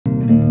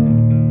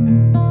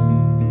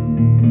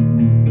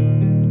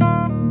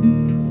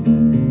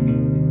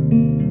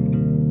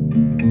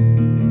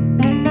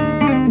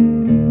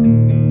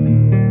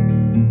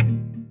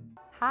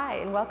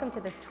welcome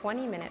to this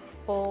 20-minute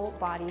full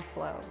body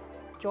flow.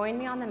 Join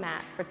me on the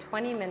mat for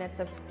 20 minutes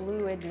of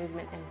fluid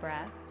movement and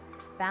breath,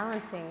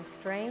 balancing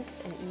strength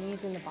and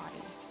ease in the body.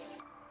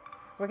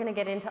 We're going to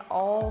get into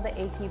all the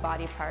AT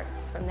body parts,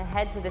 from the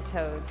head to the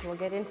toes. We'll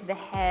get into the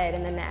head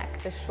and the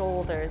neck, the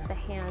shoulders, the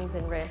hands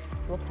and wrists.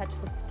 We'll touch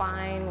the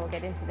spine, we'll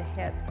get into the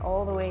hips,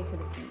 all the way to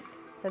the feet.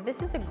 So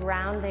this is a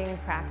grounding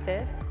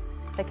practice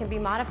that can be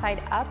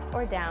modified up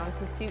or down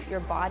to suit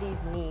your body's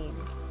needs.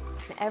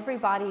 Every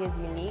body is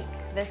unique.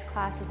 This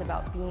class is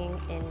about being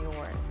in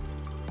yours.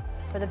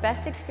 For the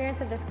best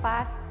experience of this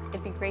class,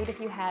 it'd be great if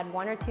you had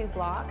 1 or 2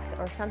 blocks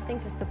or something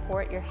to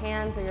support your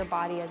hands or your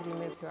body as we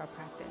move through our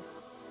practice.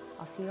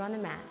 I'll see you on the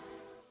mat.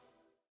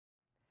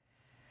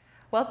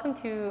 Welcome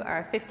to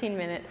our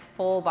 15-minute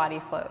full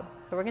body flow.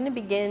 So we're going to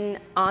begin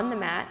on the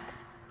mat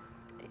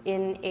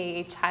in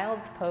a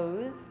child's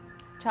pose.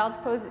 Child's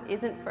pose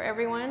isn't for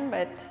everyone,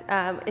 but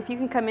if you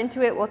can come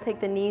into it, we'll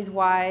take the knees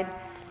wide,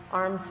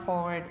 arms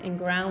forward, and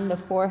ground the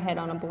forehead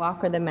on a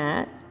block or the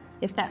mat.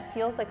 If that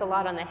feels like a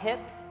lot on the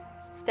hips,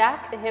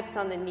 stack the hips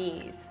on the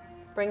knees.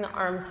 Bring the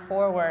arms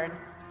forward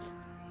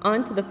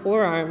onto the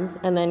forearms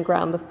and then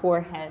ground the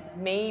forehead,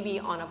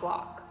 maybe on a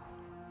block.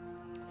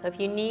 So if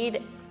you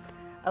need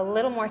a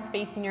little more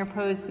space in your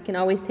pose, we can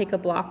always take a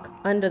block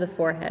under the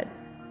forehead.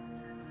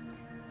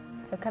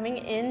 So coming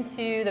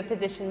into the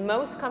position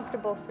most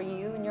comfortable for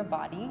you and your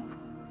body,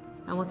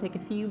 and we'll take a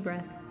few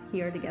breaths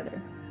here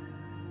together.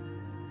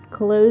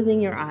 Closing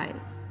your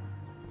eyes.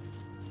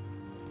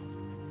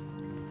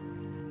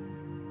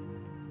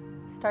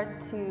 Start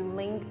to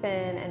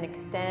lengthen and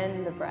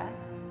extend the breath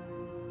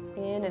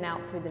in and out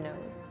through the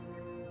nose.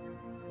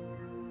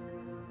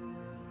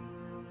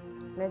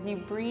 And as you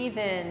breathe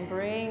in,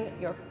 bring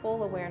your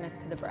full awareness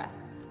to the breath.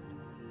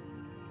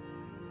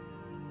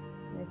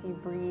 And as you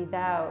breathe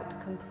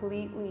out,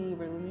 completely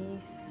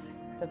release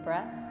the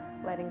breath,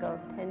 letting go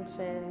of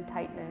tension,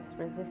 tightness,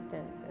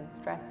 resistance, and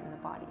stress in the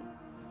body.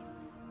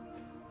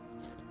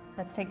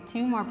 Let's take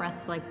 2 more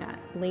breaths like that,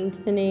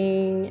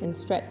 lengthening and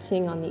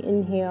stretching on the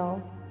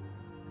inhale,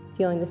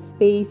 feeling the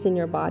space in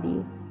your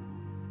body.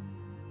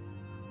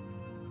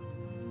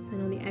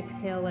 And on the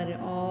exhale, let it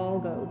all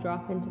go,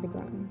 drop into the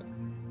ground.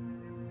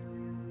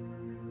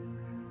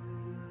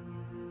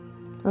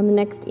 On the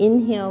next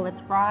inhale,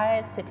 let's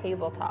rise to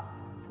tabletop.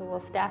 So we'll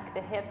stack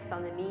the hips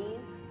on the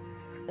knees,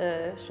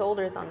 the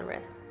shoulders on the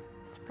wrists.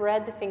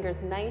 Spread the fingers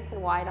nice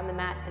and wide on the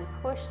mat and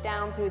push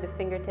down through the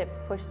fingertips,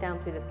 push down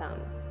through the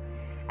thumbs.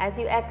 As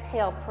you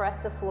exhale,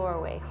 press the floor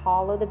away,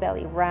 hollow the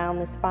belly,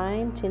 round the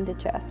spine, chin to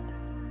chest.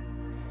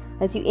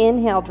 As you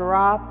inhale,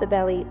 drop the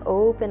belly,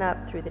 open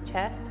up through the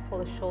chest, pull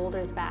the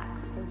shoulders back.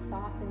 We can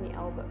soften the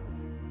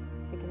elbows.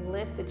 We can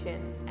lift the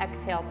chin.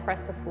 Exhale,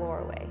 press the floor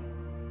away.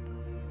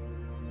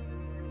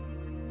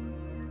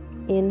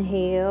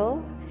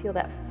 Inhale, feel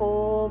that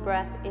full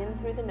breath in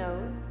through the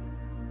nose.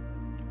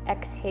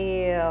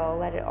 Exhale,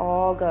 let it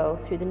all go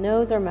through the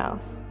nose or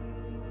mouth.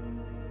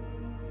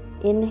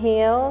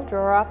 Inhale,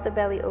 drop the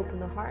belly, open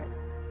the heart.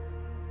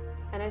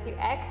 And as you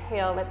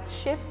exhale, let's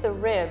shift the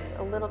ribs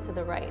a little to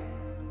the right.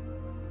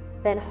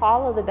 Then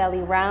hollow the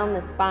belly, round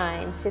the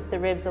spine, shift the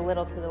ribs a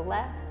little to the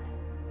left.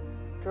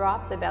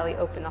 Drop the belly,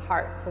 open the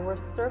heart. So we're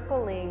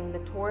circling the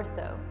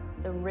torso.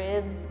 The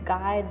ribs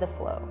guide the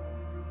flow.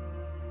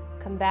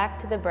 Come back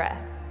to the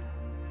breath.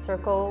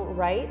 Circle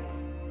right,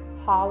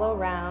 hollow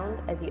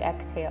round as you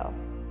exhale.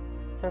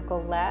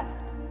 Circle left,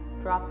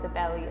 drop the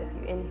belly as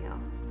you inhale.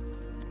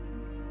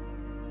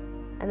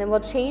 And then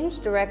we'll change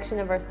direction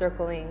of our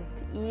circling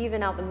to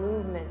even out the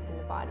movement in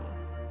the body.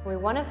 We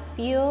want to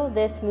feel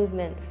this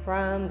movement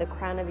from the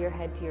crown of your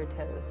head to your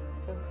toes.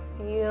 So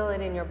feel it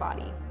in your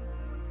body.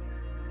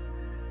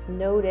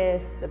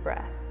 Notice the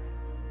breath.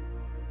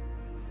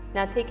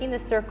 Now taking the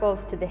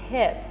circles to the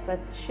hips,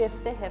 let's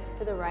shift the hips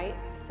to the right,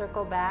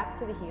 circle back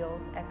to the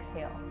heels,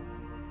 exhale.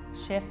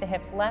 Shift the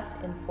hips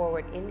left and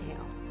forward,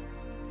 inhale.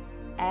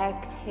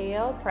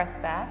 Exhale, press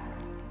back.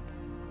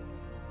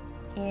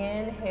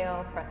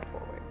 Inhale, press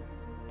forward.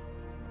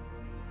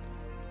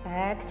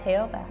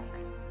 Exhale, back.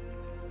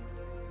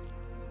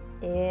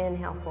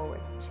 Inhale,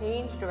 forward.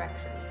 Change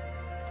direction.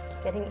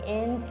 Getting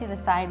into the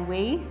side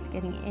waist,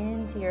 getting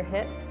into your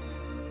hips.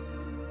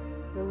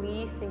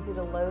 Releasing through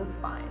the low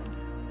spine.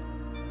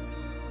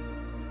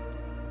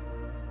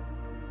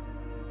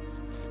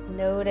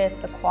 Notice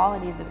the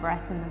quality of the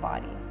breath in the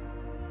body.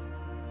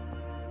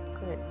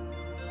 Good.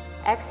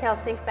 Exhale,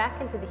 sink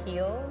back into the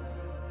heels.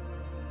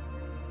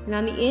 And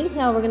on the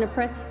inhale, we're going to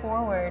press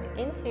forward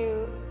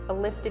into a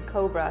lifted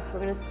cobra. So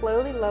we're going to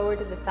slowly lower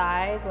to the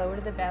thighs, lower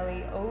to the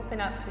belly,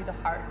 open up through the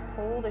heart,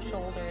 pull the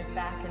shoulders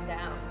back and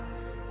down.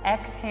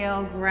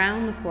 Exhale,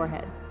 ground the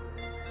forehead.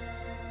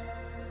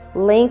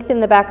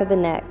 Lengthen the back of the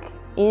neck.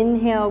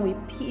 Inhale, we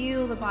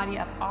peel the body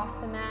up off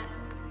the mat.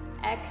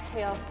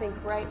 Exhale, sink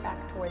right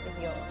back toward the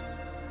heels.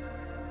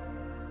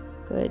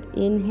 Good.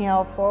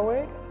 Inhale,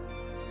 forward.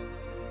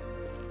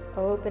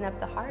 Open up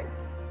the heart.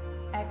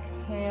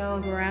 Exhale,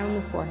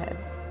 ground the forehead.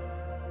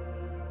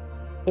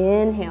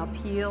 Inhale,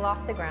 peel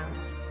off the ground.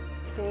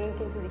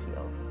 Sink into the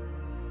heels.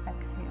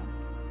 Exhale.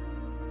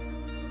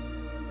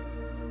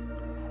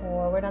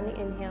 Forward on the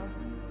inhale.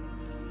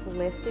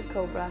 Lifted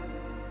cobra.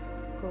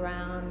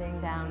 Grounding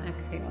down,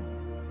 exhale.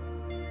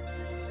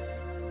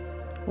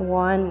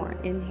 One more,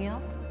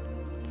 inhale.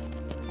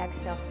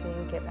 Exhale,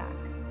 sink it back.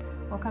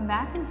 We'll come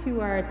back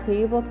into our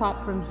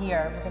tabletop from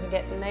here. We're gonna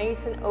get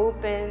nice and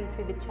open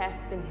through the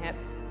chest and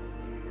hips.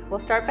 We'll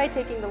start by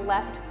taking the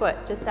left foot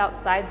just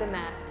outside the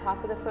mat.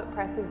 Top of the foot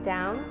presses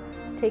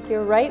down. Take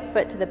your right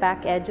foot to the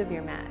back edge of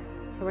your mat.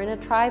 So we're in a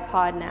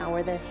tripod now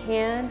where the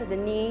hand, the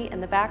knee,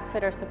 and the back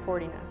foot are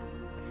supporting us.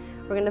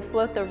 We're gonna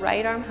float the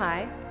right arm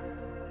high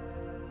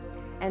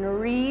and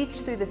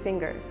reach through the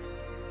fingers.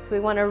 So we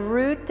wanna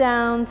root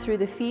down through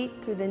the feet,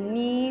 through the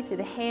knee, through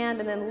the hand,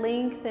 and then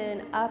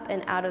lengthen up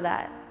and out of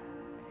that.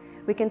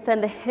 We can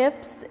send the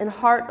hips and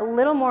heart a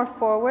little more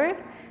forward.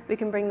 We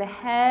can bring the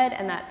head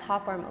and that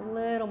top arm a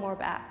little more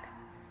back.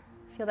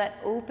 Feel that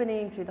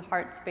opening through the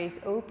heart space,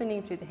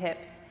 opening through the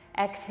hips.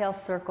 Exhale,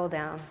 circle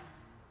down.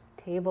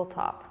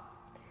 Tabletop.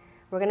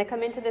 We're gonna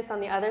come into this on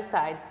the other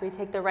side. So we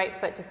take the right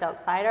foot just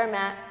outside our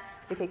mat.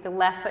 We take the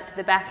left foot to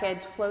the back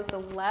edge, float the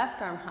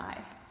left arm high.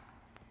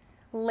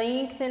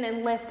 Lengthen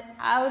and lift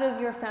out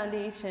of your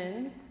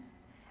foundation.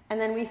 And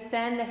then we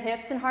send the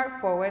hips and heart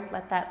forward.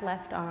 Let that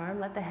left arm,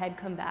 let the head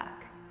come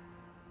back.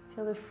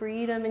 Feel the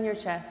freedom in your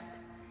chest.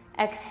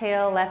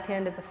 Exhale, left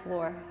hand to the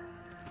floor.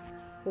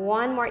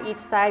 One more each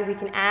side. We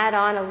can add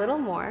on a little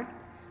more.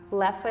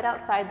 Left foot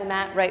outside the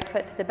mat, right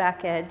foot to the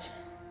back edge.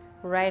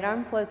 Right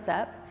arm floats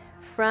up.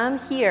 From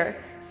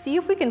here, see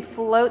if we can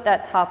float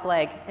that top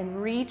leg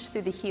and reach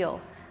through the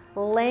heel.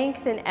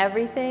 Lengthen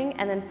everything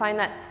and then find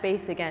that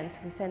space again. So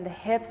we send the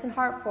hips and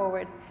heart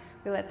forward.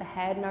 We let the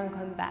head and arm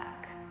come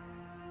back.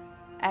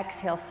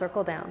 Exhale,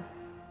 circle down.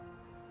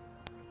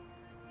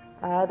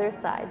 Other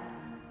side.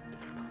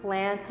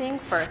 Planting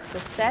first to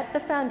set the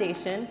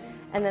foundation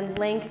and then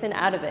lengthen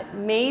out of it.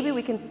 Maybe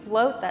we can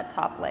float that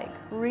top leg.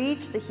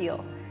 Reach the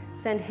heel.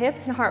 Send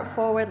hips and heart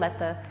forward. Let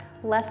the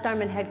left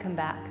arm and head come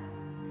back.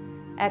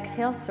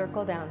 Exhale,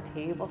 circle down,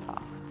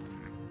 tabletop.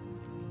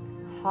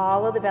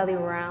 Hollow the belly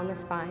around the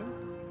spine.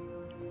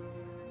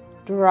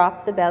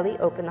 Drop the belly,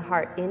 open the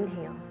heart.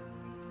 Inhale.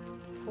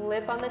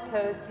 Flip on the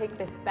toes, take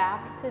this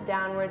back to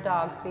downward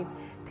dog. So we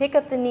pick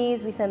up the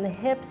knees, we send the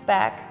hips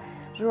back.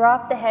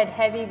 Drop the head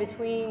heavy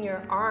between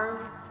your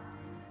arms.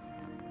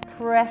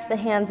 Press the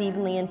hands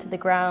evenly into the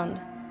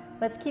ground.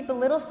 Let's keep a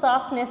little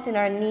softness in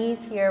our knees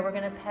here. We're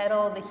gonna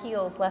pedal the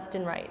heels left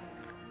and right.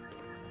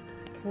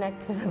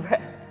 Connect to the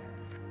breath.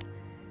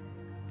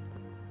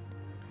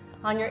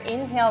 On your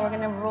inhale, we're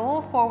gonna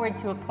roll forward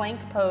to a plank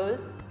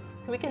pose.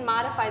 So we can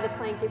modify the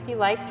plank if you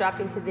like,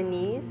 dropping to the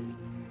knees.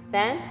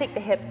 Then take the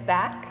hips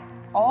back,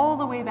 all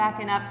the way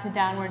back and up to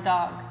downward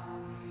dog.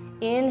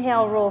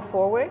 Inhale, roll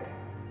forward.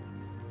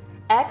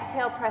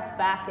 Exhale, press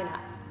back and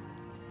up.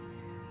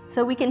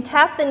 So we can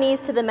tap the knees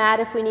to the mat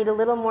if we need a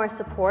little more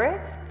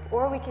support,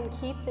 or we can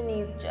keep the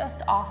knees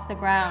just off the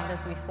ground as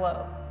we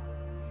flow.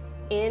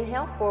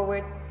 Inhale,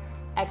 forward.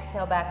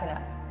 Exhale, back and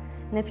up.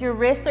 And if your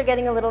wrists are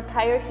getting a little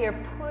tired here,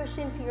 push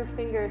into your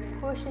fingers,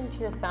 push into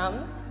your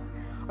thumbs.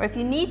 Or if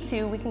you need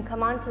to, we can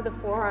come onto the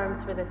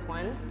forearms for this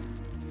one.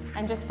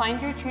 And just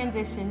find your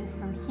transition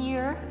from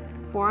here,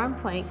 forearm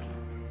plank,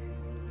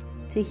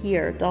 to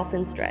here,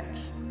 dolphin stretch.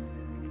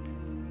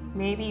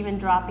 Maybe even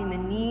dropping the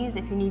knees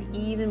if you need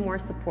even more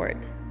support.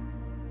 So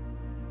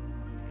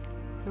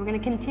we're going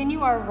to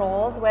continue our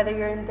rolls, whether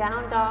you're in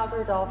down dog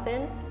or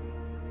dolphin,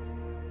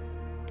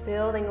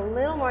 building a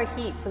little more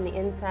heat from the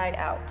inside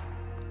out.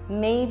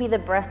 Maybe the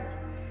breath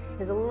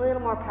is a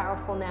little more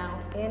powerful now,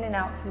 in and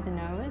out through the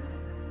nose.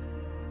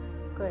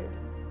 Good.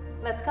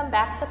 Let's come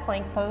back to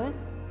plank pose.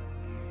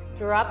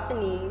 Drop the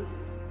knees,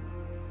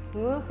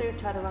 move through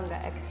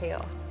chaturanga,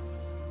 exhale.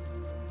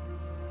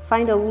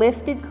 Find a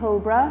lifted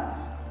cobra,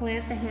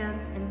 plant the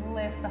hands and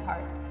lift the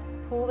heart.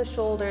 Pull the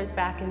shoulders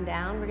back and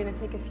down. We're gonna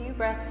take a few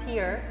breaths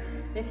here.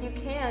 And if you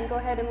can, go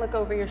ahead and look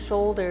over your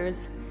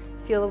shoulders.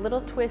 Feel a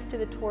little twist to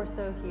the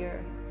torso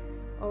here.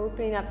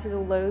 Opening up through the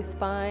low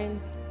spine,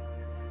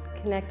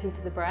 connecting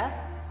to the breath.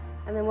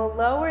 And then we'll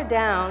lower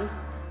down,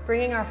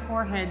 bringing our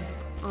forehead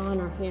on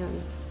our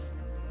hands.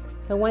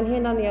 So one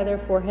hand on the other,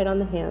 forehead on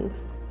the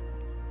hands.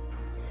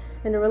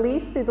 And to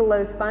release through the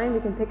low spine, we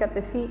can pick up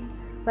the feet,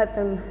 let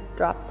them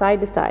drop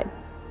side to side.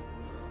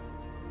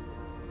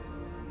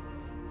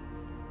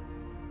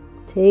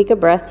 Take a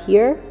breath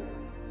here.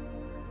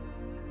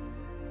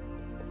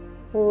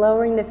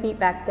 Lowering the feet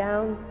back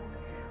down.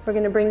 We're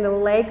going to bring the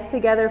legs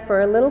together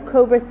for a little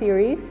cobra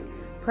series.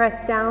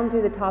 Press down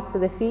through the tops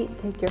of the feet.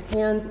 Take your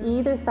hands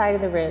either side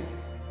of the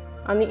ribs.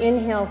 On the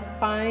inhale,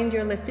 find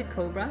your lifted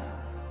cobra.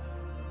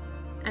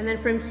 And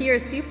then from here,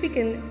 see if we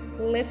can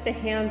lift the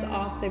hands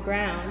off the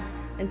ground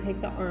and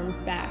take the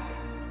arms back.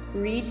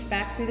 Reach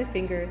back through the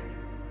fingers,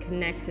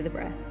 connect to the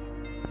breath.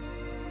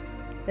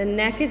 The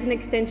neck is an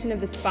extension of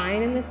the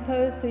spine in this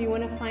pose, so you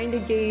want to find a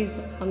gaze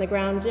on the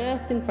ground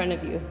just in front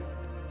of you.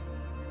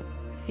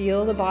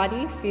 Feel the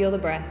body, feel the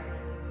breath.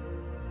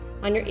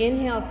 On your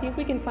inhale, see if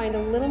we can find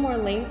a little more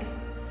length.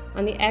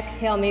 On the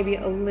exhale, maybe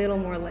a little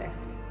more lift.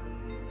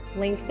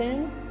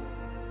 Lengthen,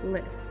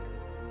 lift.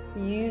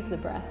 Use the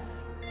breath.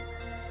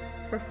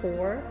 For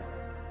 4,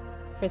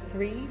 for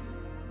 3,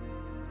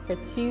 for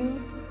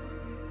 2,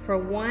 for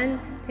 1.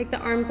 Take the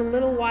arms a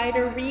little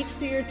wider, reach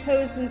through your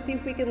toes and see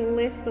if we can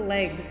lift the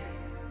legs.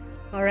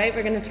 All right,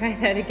 we're gonna try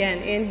that again.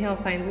 Inhale,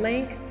 find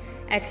length.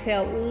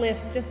 Exhale,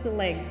 lift just the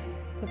legs.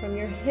 So from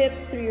your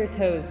hips through your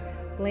toes,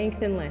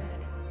 lengthen, lift.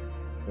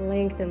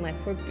 Lengthen, lift.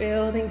 We're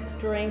building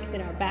strength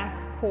in our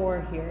back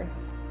core here.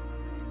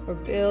 We're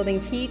building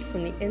heat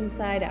from the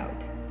inside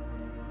out.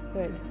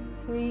 Good.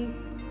 3,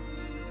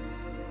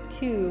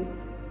 2,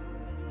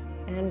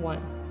 and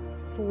 1.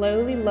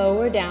 Slowly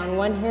lower down,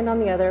 one hand on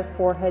the other,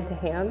 forehead to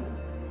hands.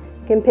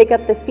 You can pick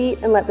up the feet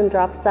and let them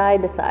drop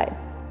side to side.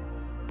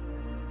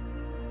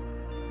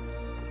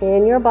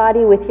 In your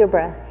body with your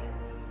breath.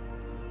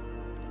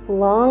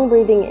 Long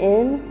breathing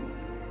in,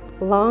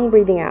 long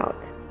breathing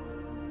out.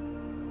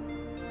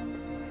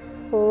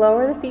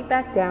 Lower the feet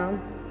back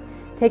down.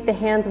 Take the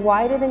hands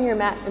wider than your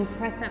mat and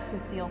press up to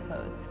seal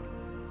pose.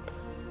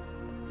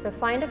 So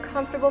find a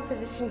comfortable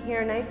position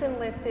here, nice and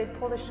lifted.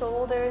 Pull the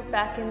shoulders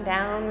back and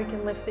down. We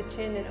can lift the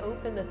chin and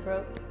open the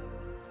throat.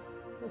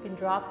 We can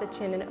drop the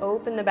chin and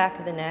open the back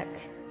of the neck.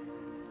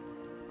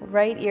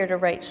 Right ear to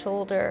right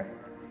shoulder.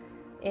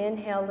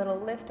 Inhale, little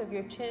lift of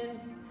your chin.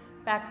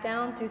 Back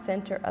down through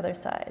center, other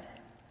side.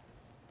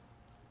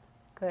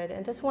 Good,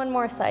 and just one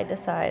more side to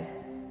side.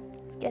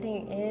 Just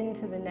getting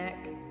into the neck,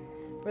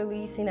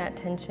 releasing that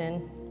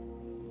tension.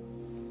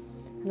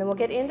 And then we'll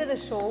get into the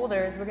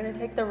shoulders. We're going to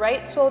take the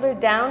right shoulder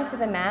down to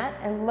the mat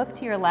and look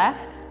to your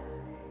left,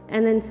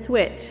 and then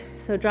switch.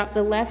 So drop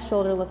the left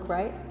shoulder, look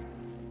right.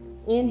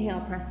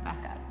 Inhale, press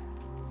back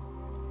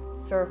up.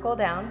 Circle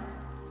down,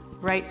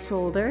 right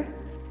shoulder,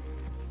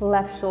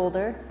 left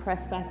shoulder,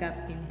 press back up,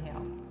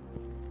 inhale.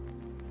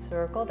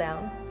 Circle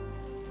down,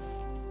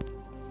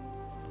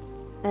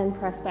 and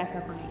press back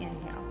up on the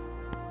inhale.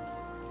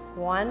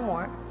 One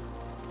more.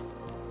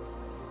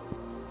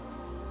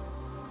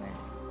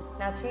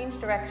 Now change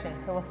direction.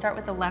 So we'll start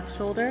with the left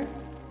shoulder,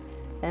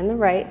 then the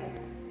right.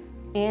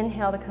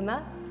 Inhale to come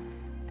up,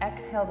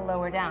 exhale to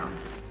lower down.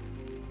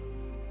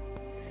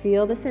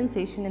 Feel the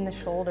sensation in the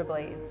shoulder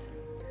blades.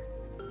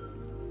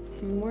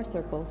 2 more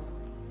circles.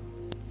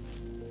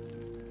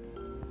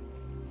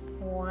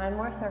 1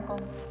 more circle.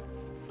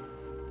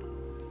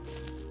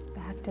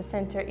 Back to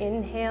center.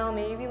 Inhale,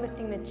 maybe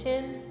lifting the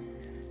chin.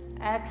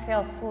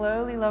 Exhale,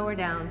 slowly lower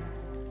down.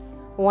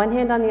 One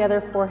hand on the other,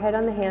 forehead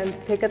on the hands.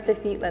 Pick up the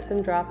feet, let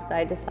them drop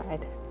side to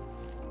side.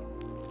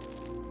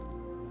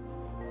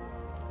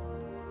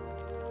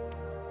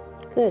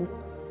 Good.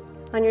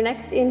 On your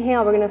next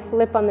inhale, we're going to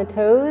flip on the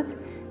toes.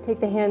 Take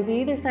the hands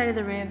either side of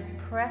the ribs,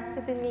 press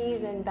to the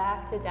knees and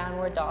back to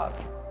downward dog.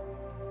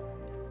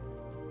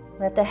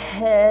 Let the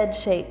head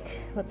shake.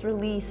 Let's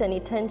release any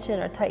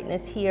tension or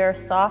tightness here.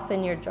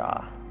 Soften your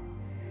jaw.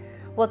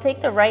 We'll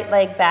take the right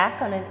leg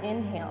back on an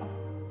inhale.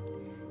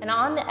 And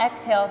on the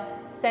exhale,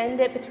 send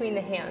it between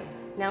the hands.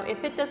 Now,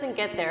 if it doesn't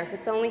get there, if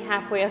it's only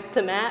halfway up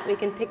the mat, we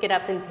can pick it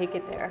up and take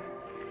it there.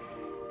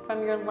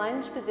 From your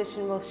lunge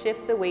position, we'll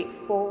shift the weight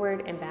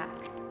forward and back.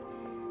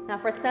 Now,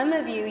 for some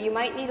of you, you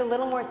might need a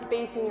little more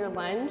space in your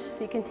lunge, so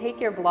you can take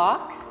your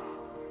blocks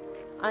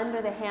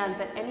under the hands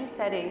at any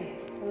setting,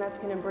 and that's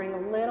going to bring a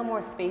little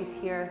more space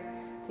here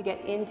to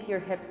get into your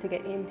hips, to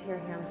get into your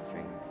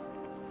hamstrings.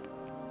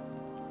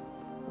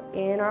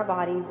 We're in our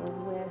body,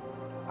 we're with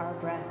our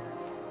breath.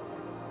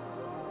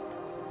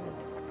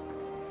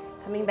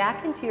 Coming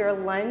back into your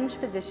lunge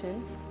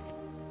position.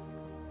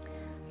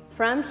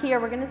 From here,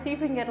 we're going to see if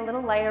we can get a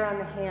little lighter on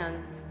the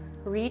hands.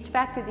 Reach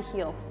back through the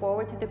heel,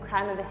 forward to the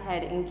crown of the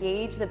head,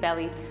 engage the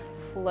belly,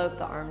 float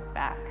the arms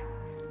back.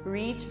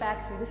 Reach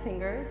back through the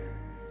fingers.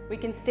 We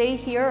can stay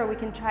here or we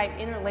can try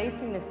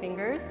interlacing the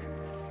fingers.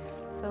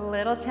 It's a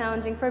little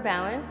challenging for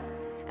balance.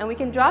 And we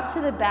can drop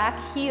to the back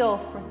heel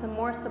for some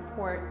more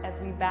support as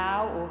we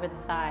bow over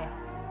the thigh.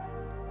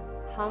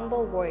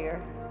 Humble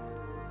warrior.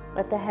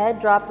 Let the head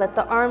drop, let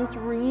the arms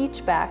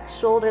reach back,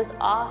 shoulders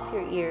off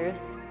your ears.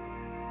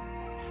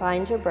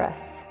 Find your breath.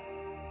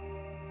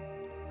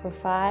 For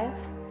 5,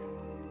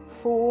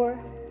 4,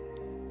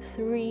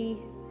 3,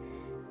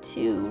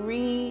 2,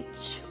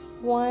 reach,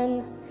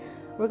 1.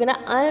 We're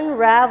gonna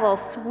unravel,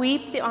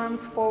 sweep the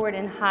arms forward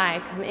and high.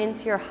 Come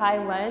into your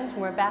high lunge,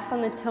 and we're back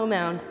on the toe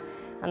mound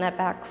on that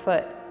back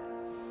foot.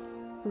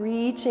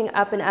 Reaching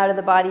up and out of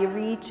the body,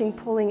 reaching,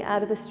 pulling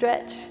out of the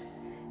stretch.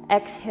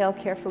 Exhale,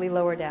 carefully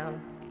lower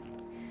down.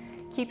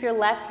 Keep your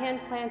left hand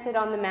planted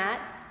on the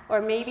mat,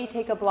 or maybe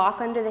take a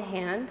block under the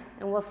hand,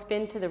 and we'll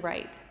spin to the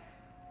right.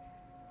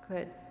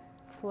 Good.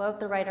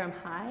 Float the right arm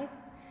high.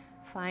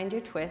 Find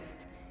your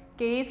twist.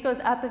 Gaze goes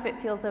up if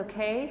it feels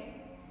okay.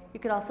 You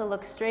could also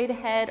look straight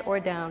ahead or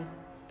down.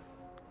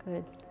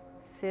 Good.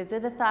 Scissor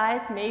the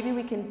thighs. Maybe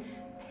we can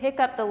pick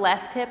up the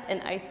left hip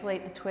and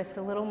isolate the twist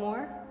a little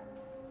more.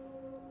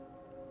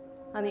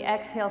 On the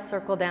exhale,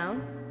 circle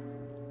down.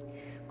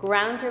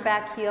 Ground your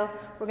back heel.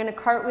 We're going to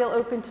cartwheel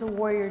open to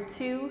warrior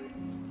 2.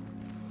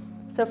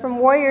 So from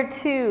warrior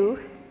 2,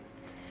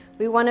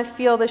 we want to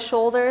feel the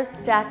shoulders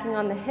stacking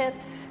on the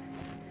hips.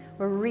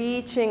 We're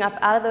reaching up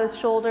out of those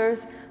shoulders.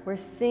 We're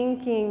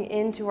sinking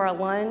into our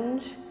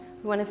lunge.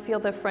 We want to feel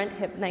the front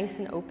hip nice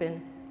and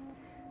open.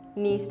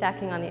 Knee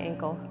stacking on the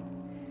ankle.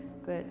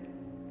 Good.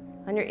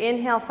 On your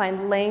inhale,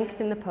 find length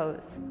in the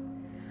pose.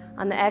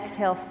 On the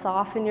exhale,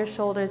 soften your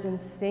shoulders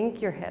and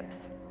sink your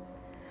hips.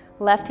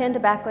 Left hand to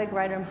back leg,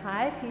 right arm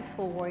high,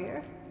 peaceful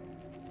warrior.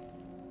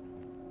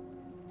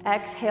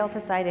 Exhale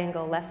to side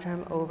angle, left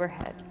arm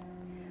overhead.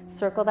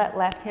 Circle that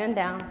left hand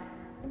down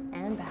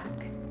and back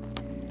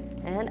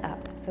and up.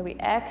 So we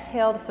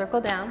exhale to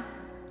circle down.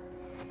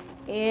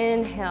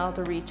 Inhale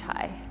to reach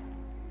high.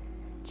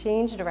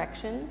 Change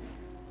directions.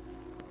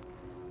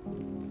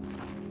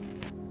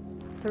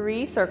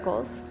 3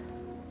 circles.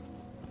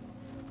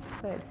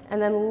 Good.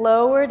 And then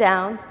lower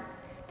down.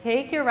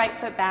 Take your right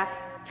foot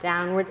back,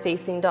 downward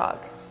facing dog.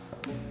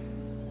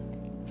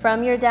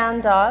 From your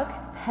down dog,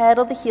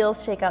 pedal the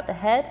heels, shake out the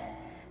head.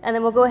 And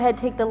then we'll go ahead,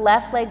 take the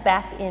left leg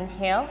back,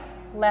 inhale.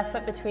 Left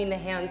foot between the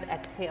hands,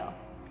 exhale.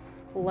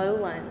 Low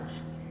lunge.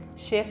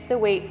 Shift the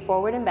weight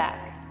forward and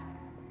back.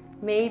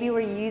 Maybe we're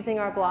using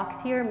our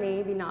blocks here,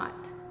 maybe not.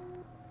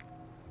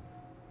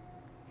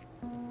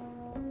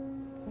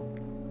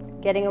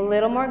 Getting a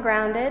little more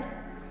grounded,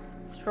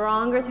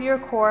 stronger through your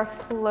core,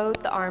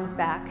 float the arms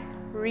back.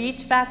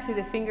 Reach back through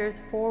the fingers,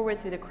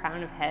 forward through the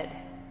crown of head.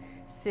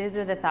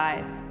 Scissor the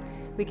thighs.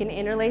 We can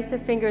interlace the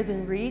fingers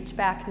and reach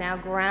back now,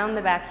 ground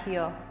the back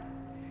heel.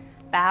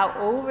 Bow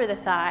over the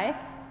thigh.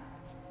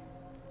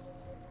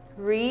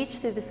 Reach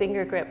through the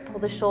finger grip, pull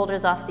the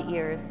shoulders off the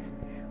ears.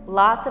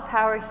 Lots of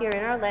power here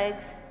in our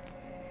legs.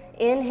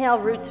 Inhale,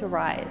 root to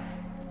rise.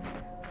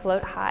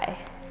 Float high.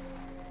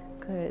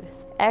 Good.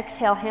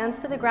 Exhale, hands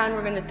to the ground.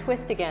 We're going to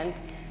twist again.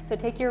 So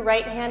take your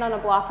right hand on a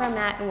block or a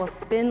mat and we'll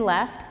spin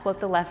left, float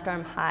the left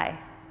arm high.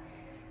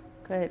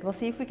 Good. We'll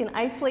see if we can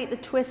isolate the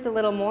twist a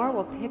little more.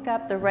 We'll pick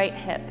up the right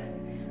hip.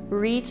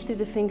 Reach through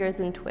the fingers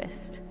and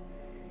twist.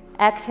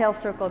 Exhale,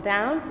 circle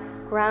down.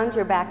 Ground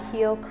your back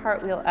heel,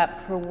 cartwheel up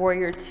for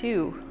warrior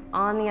 2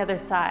 on the other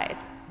side.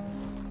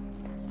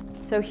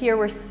 So here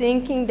we're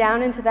sinking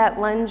down into that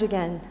lunge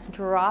again.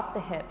 Drop the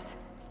hips.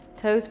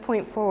 Toes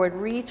point forward,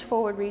 reach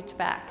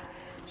back.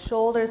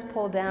 Shoulders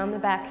pull down the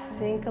back,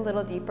 sink a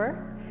little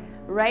deeper.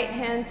 Right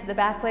hand to the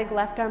back leg,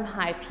 left arm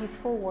high,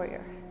 peaceful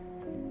warrior.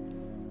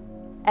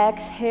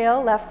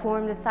 Exhale, left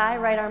forearm to thigh,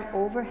 right arm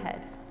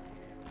overhead.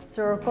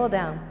 Circle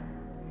down.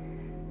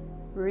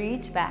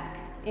 Reach back.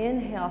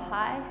 Inhale,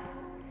 high.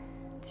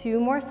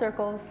 2 more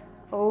circles.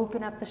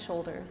 Open up the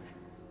shoulders.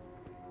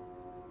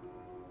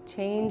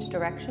 Change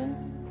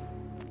direction.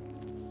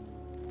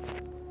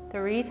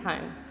 3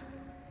 times.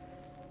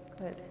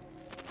 Good.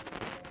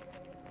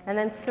 And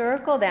then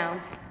circle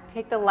down.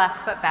 Take the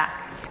left foot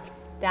back.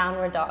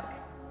 Downward dog.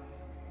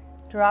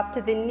 Drop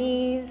to the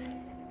knees.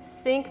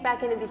 Sink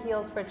back into the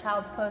heels for a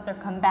child's pose or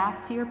come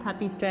back to your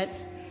puppy stretch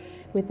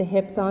with the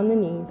hips on the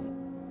knees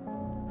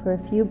for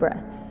a few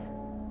breaths.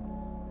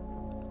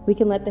 We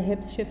can let the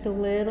hips shift a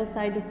little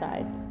side to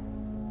side.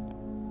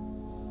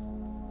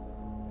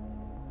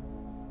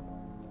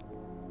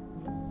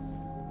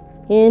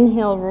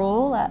 Inhale,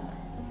 roll up.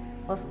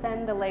 We'll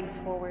send the legs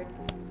forward.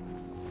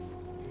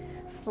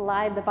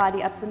 Slide the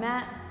body up the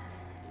mat.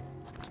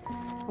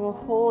 And we'll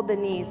hold the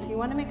knees. So you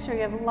want to make sure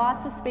you have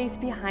lots of space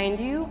behind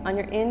you. On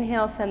your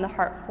inhale, send the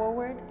heart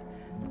forward.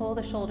 Pull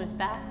the shoulders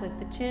back, lift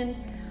the chin.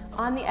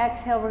 On the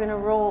exhale, we're going to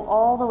roll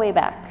all the way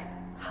back.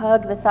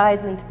 Hug the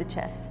thighs into the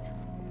chest.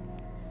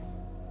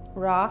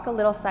 Rock a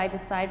little side to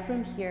side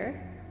from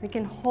here. We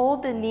can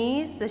hold the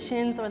knees, the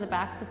shins, or the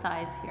backs of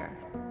thighs here.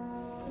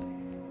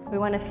 We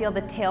want to feel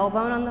the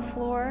tailbone on the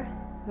floor.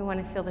 We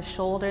want to feel the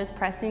shoulders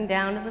pressing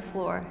down to the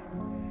floor,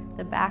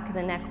 the back of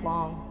the neck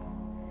long.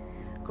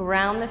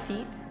 Ground the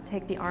feet,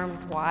 take the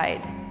arms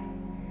wide.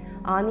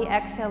 On the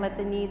exhale, let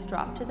the knees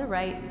drop to the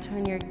right,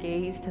 turn your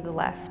gaze to the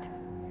left.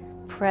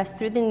 Press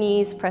through the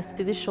knees, press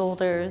through the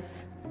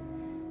shoulders.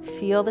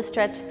 Feel the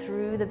stretch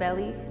through the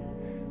belly,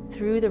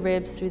 through the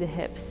ribs, through the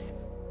hips.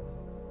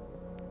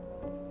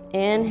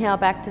 Inhale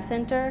back to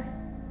center.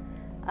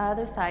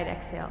 Other side,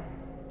 exhale.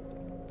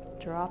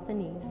 Drop the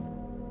knees.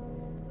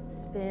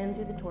 Spin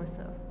through the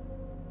torso.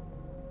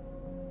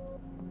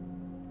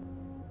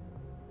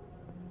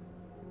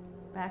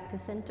 Back to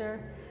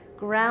center.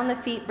 Ground the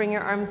feet, bring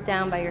your arms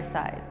down by your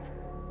sides.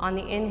 On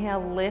the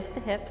inhale, lift the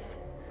hips,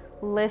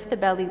 lift the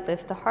belly,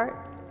 lift the heart.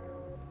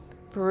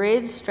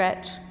 Bridge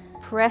stretch,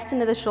 press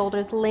into the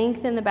shoulders,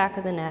 lengthen the back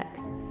of the neck.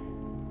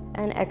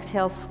 And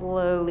exhale,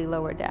 slowly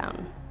lower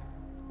down.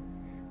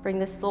 Bring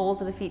the soles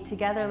of the feet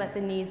together, let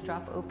the knees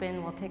drop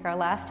open. We'll take our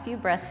last few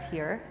breaths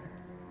here.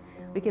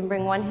 We can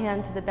bring one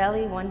hand to the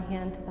belly, one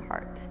hand to the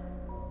heart.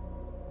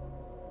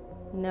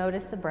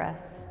 Notice the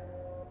breath.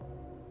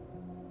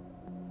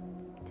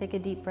 Take a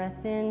deep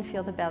breath in,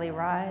 feel the belly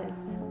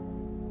rise.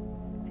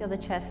 Feel the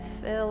chest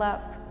fill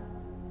up.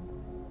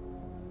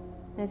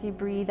 As you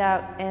breathe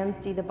out,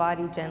 empty the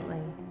body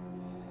gently.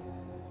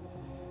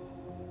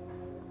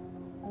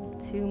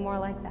 2 more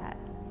like that.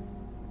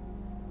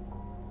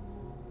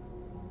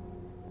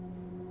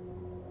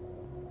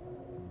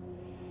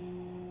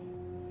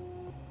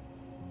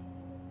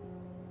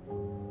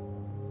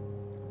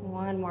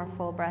 more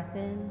full breath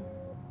in.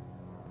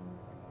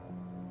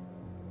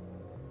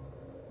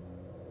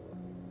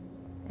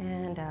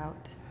 And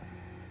out.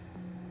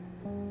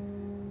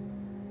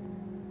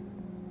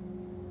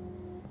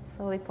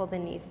 Slowly pull the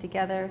knees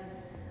together.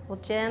 We'll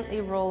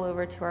gently roll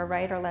over to our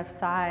right or left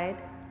side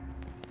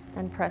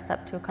and press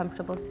up to a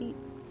comfortable seat.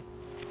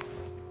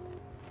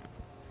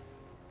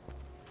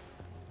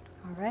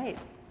 All right.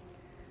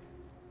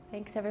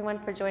 Thanks everyone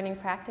for joining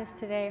practice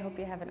today. I hope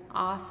you have an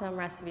awesome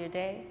rest of your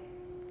day.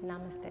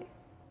 Namaste.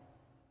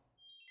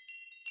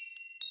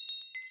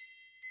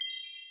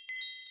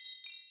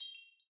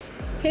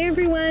 Hey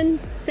everyone,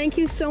 thank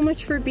you so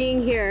much for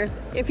being here.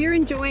 If you're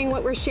enjoying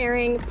what we're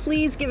sharing,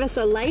 please give us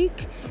a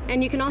like,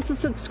 and you can also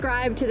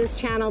subscribe to this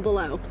channel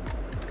below.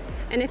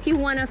 And if you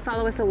want to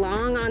follow us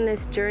along on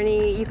this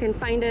journey, you can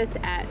find us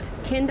at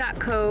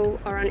kin.co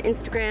or on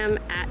Instagram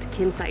at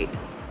kinsight.